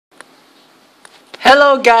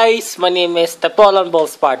Hello guys, my name is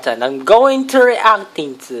TehPolandballSpartan. I'm going to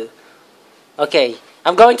reacting to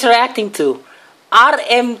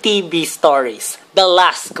RMTB stories, The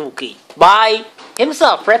Last Cookie by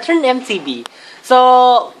himself, RetronMTB.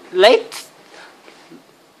 So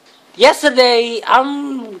yesterday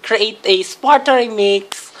create a Spartan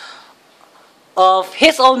remix of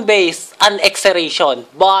his own bass and exeration,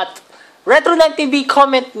 but RetronMTB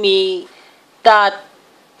comment me that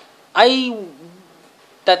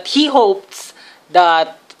he hopes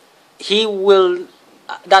that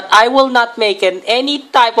I will not make any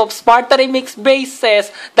type of Spartan remix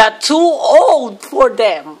basses that too old for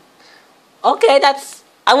them. Okay,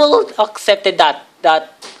 I will accept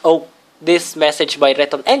this message by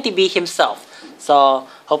RetronMTB himself. So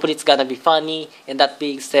hopefully it's gonna be funny. And that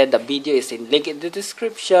being said, the video is link in the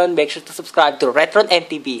description. Make sure to subscribe to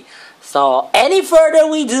RetronMTB. So any further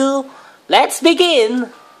we do, let's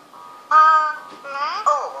begin.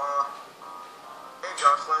 Hey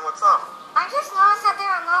Jocelyn, what's up? I just noticed that there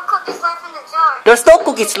are no cookies left in the jar. There's no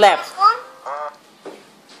cookies left.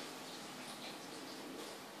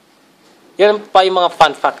 Yan pa yung mga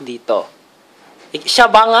fun fact dito. Siya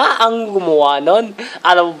ba nga ang gumawa nun?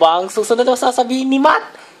 Alam mo ba ang susunod na sasabihin ni Matt?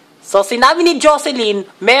 So sinabi ni Jocelyn,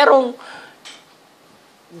 merong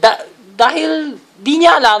dahil di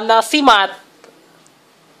niya alam na si Matt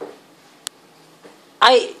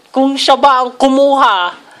ay kung siya ba ang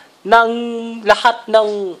kumuha ng lahat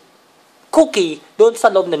ng cookie doon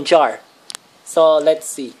sa loob ng jar. So, let's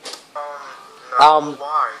see.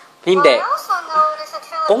 Hindi.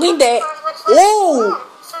 Kung hindi,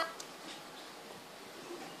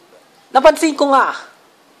 napansin ko nga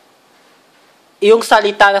yung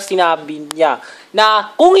salita na sinabi niya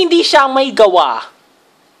na kung hindi siya may gawa,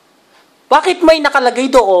 bakit may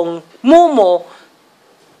nakalagay doong mumo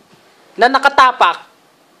na nakatapak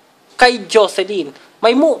kay Jocelyn?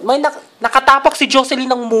 May nakatapak si Jocelyn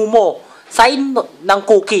ng mumo, sign ng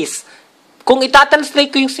cookies. Kung itatranslate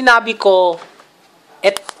ko yung sinabi ko,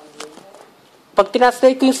 pag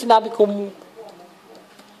tinranslate ko yung sinabi ko,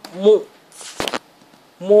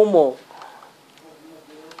 mumo.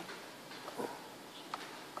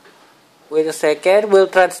 Wait a second, we'll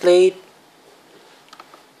translate.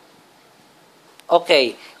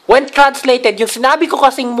 Okay. When translated, yung sinabi ko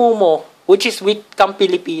kasing mumo, which is wikang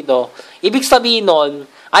Pilipino, ibig sabihin nun,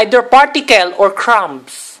 either particle or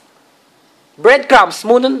crumbs. Breadcrumbs,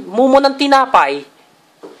 mumo ng tinapay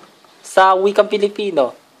sa wikang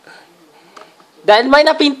Pilipino. Dahil may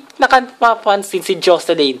napapansin si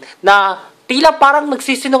Jocelyn na tila parang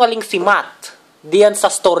nagsisinungaling si Matt diyan sa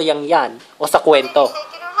storyang yan o sa kwento.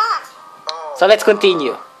 So let's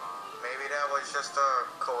continue. Maybe that was just a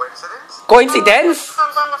coincidence? Coincidence?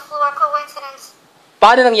 Comes on the floor, coincidence.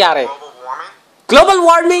 Paano nangyari? Global warming? Global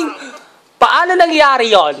warming? Paano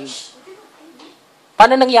nangyari yon?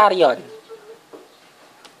 Paano nangyari yon?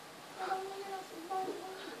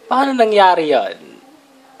 Paano nangyari yon?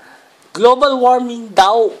 Global warming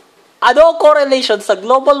daw. Ano ang correlation sa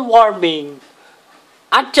global warming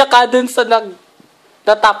at saka dun sa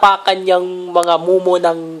natapakan niyang mga mumo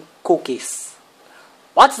ng cookies?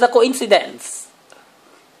 What's the coincidence?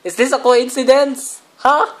 Is this a coincidence?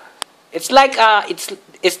 Huh? It's like,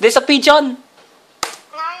 is this a pigeon?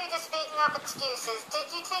 Now you're just making up excuses.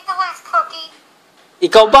 Did you take the last cookie?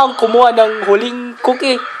 Ikaw ba ang kumuha ng huling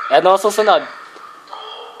cookie? Ano ang susunod?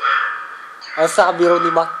 Ang sabi ro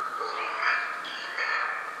ni Matt.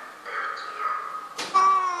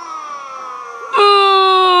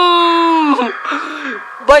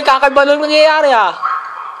 Boy, kakaiba lang nangyayari ah.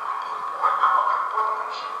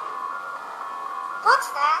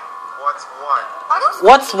 What's that? What's what?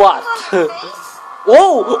 What's what?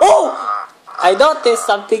 Oh! I noticed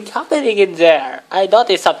something happening in there.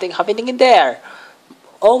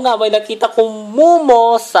 Oo nga, may nakita kong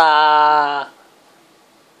mumo sa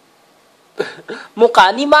mukha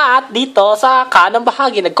ni Matt dito sa kanang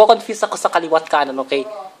bahagi. Nagko-confuse ako sa kaliwat kanan, okay?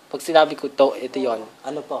 Pag sinabi ko ito yon.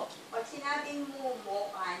 Ano po? Pag sinabing mumo,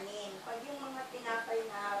 kanin. Pag yung mga tinapay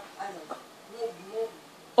na, move.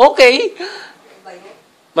 Okay.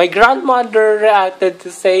 My grandmother reacted to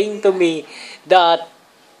saying to me that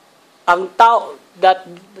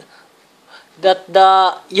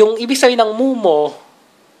yung ibig sabihin ng mumo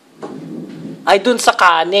ay dun sa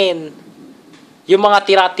kanin. Yung mga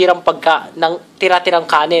tira-tirang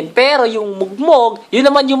kanin. Pero yung mugmog, yun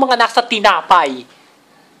naman yung mga nasa tinapay.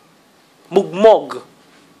 Mugmog.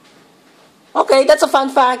 Okay, that's a fun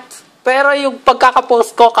fact. Pero yung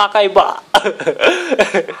pagkakapost ko, kakaiba.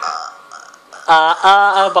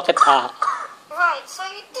 Bakit Right, so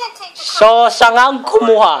you did take the cookie. So, siya nga ang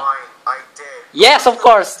kumuha. I did. Yes, of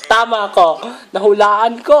course. Tama ako.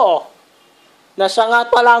 Nahulaan ko. Na siya nga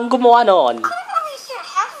pala ang gumawa noon. Couldn't at least share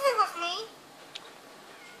half of it with me.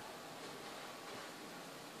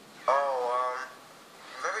 Oh,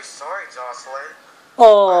 very sorry, Jocelyn.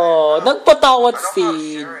 Oh, nagpatawad I know si how to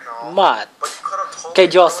share and all, Matt but you could have told kay me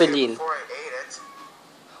earlier Jocelyn. before I ate it.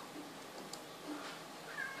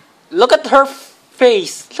 Look at her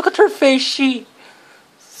face. Look at her face. She's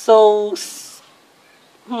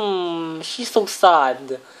so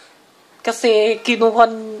sad. Kasi kinuha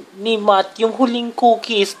ni Matt yung huling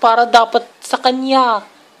cookies para dapat sa kanya.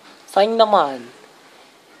 Sayang naman.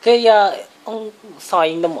 Kaya, ang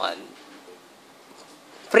sayang naman.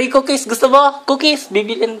 Free cookies. Gusto mo? Cookies?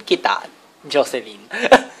 Bibilin kita. Jocelyn.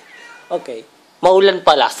 Okay. Maulan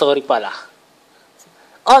pala. Sorry pala.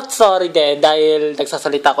 At sorry din dahil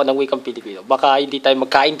nagsasalita ako ng wikang Pilipino. Baka hindi tayo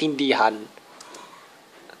magkaintindihan.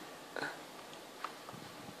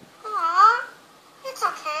 Aw, it's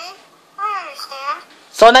okay. I understand.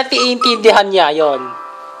 So, natiintindihan niya yon.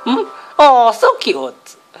 Oh, so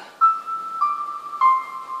cute.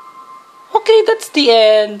 Okay, that's the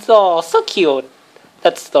end. Oh, so cute.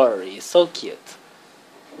 That story. So cute.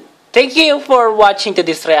 Thank you for watching to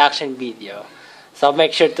this reaction video. So,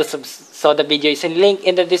 make sure to so the video is in link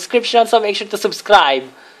in the description. So, make sure to subscribe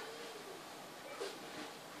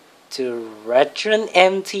to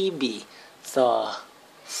RetronMTB. So,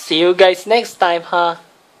 see you guys next time, huh?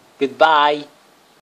 Goodbye.